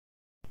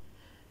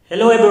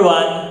Hello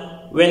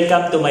everyone!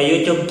 Welcome to my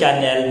YouTube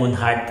channel,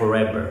 Moonheart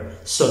Forever.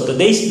 So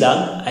today's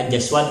vlog, I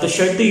just want to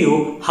share to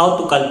you how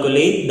to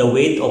calculate the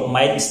weight of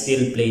mild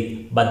steel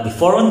plate. But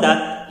before on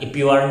that, if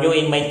you are new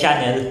in my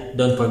channel,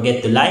 don't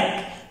forget to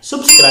like,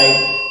 subscribe,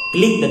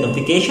 click the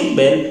notification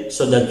bell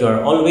so that you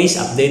are always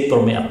updated for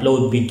my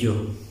upload video.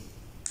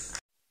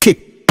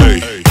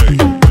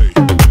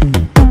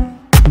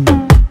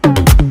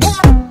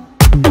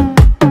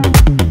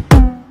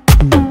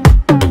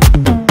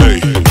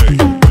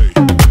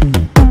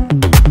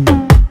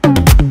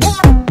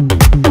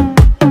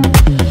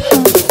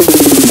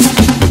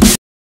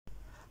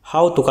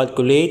 How to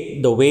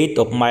calculate the weight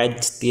of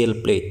mild steel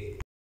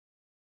plate.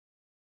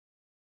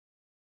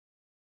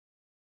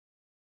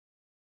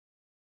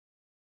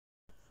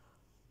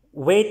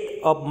 Weight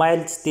of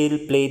mild steel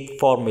plate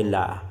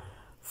formula.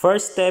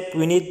 First step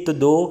we need to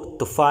do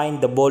to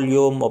find the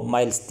volume of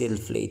mild steel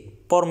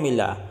plate.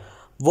 Formula.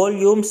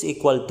 Volumes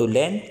equal to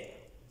length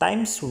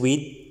times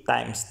width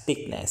times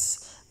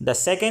thickness. The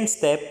second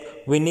step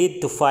we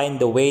need to find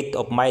the weight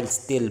of mild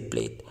steel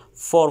plate.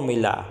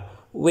 Formula.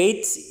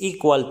 Weights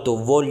equal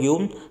to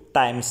volume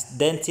times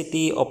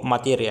density of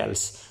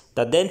materials.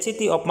 The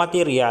density of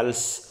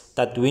materials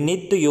that we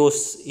need to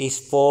use is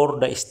for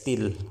the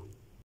steel.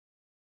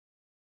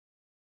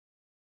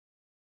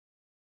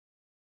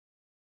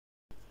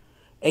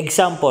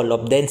 Example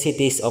of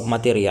densities of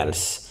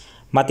materials.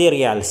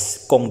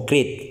 Materials,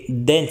 concrete,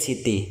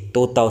 density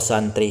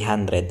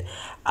 2,300.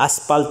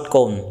 Asphalt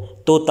cone,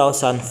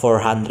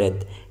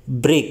 2,400.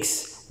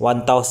 Bricks,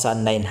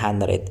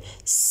 1,900.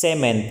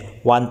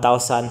 Cement,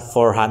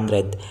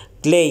 1,400.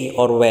 Clay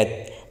or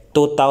wet,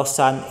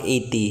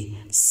 2,080.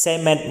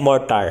 Cement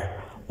mortar,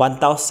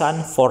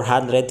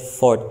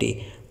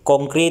 1,440.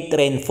 Concrete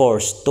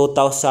reinforced,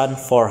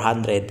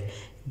 2,400.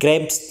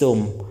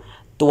 Gravestone,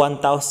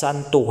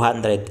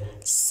 1,200.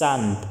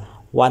 Sand,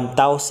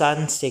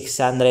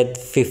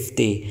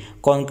 1,650.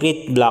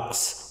 Concrete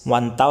blocks,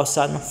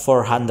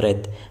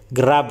 1,400.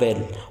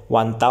 Gravel,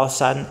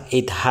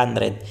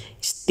 1,800.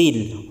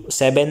 Steel,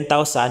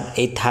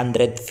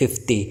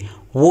 7,850.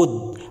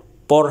 Wood,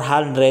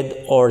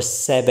 400 or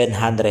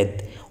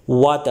 700.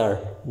 Water,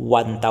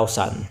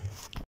 1,000.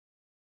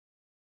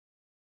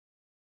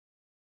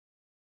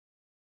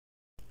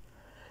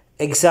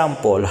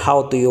 Example,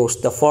 how to use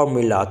the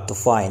formula to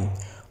find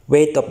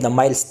weight of the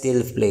mild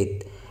steel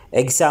plate.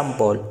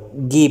 Example,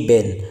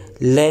 given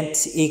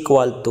length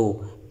equal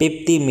to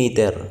 50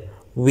 meter,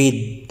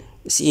 width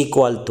is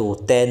equal to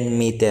 10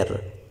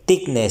 meter,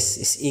 thickness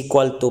is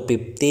equal to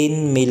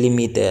 15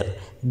 millimeter,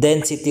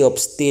 density of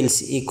steel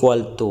is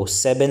equal to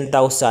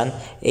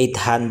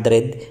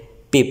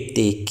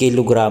 7,850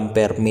 kilogram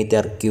per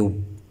meter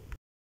cube.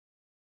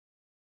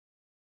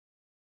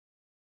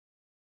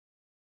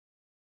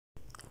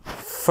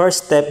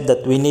 First step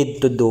that we need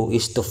to do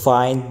is to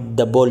find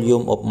the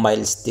volume of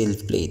mild steel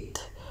plate.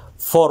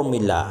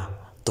 Formula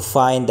to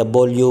find the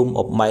volume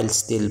of mild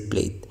steel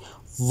plate.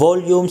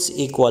 Volumes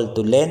equal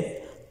to length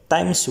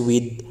times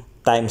width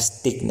times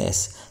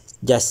thickness.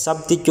 Just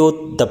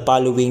substitute the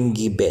following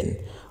given.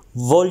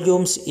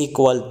 Volumes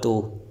equal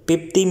to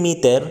 50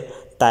 meter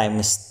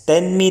times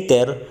 10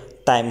 meter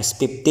times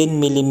 15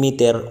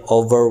 millimeter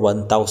over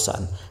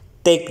 1,000.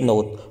 Take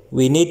note,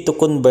 we need to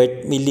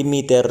convert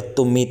millimeter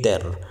to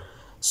meter.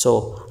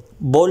 So,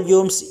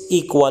 volumes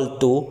equal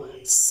to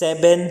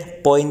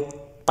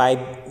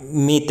 7.5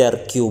 meter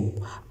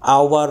cube.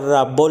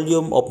 Our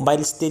volume of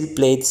mild steel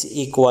plates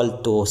equal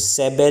to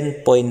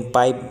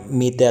 7.5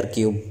 meter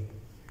cube.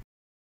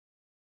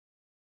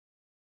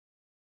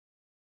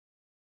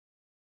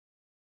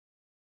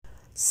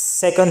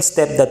 Second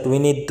step that we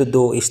need to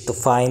do is to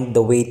find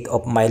the weight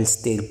of mild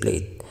steel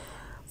plate.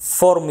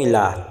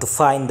 Formula to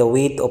find the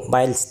weight of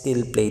mild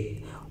steel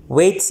plate.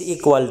 Weights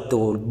equal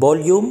to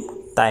volume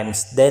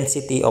times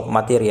density of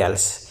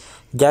materials.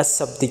 Just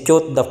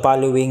substitute the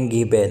following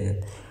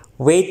given.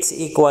 Weights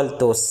equal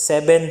to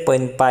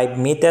 7.5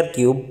 meter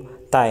cube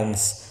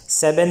times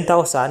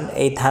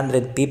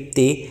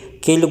 7,850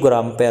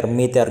 kilogram per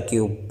meter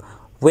cube.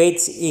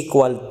 Weights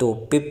equal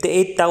to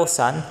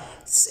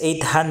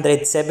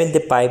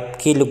 58,875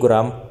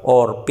 kilogram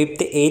or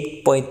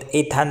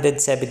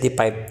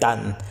 58.875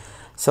 ton.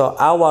 So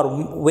our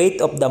weight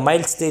of the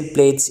mild steel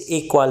plates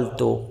equal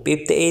to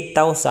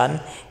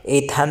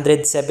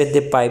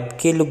 58,875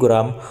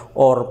 kilogram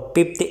or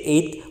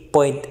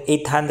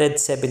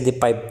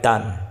 58.875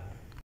 ton.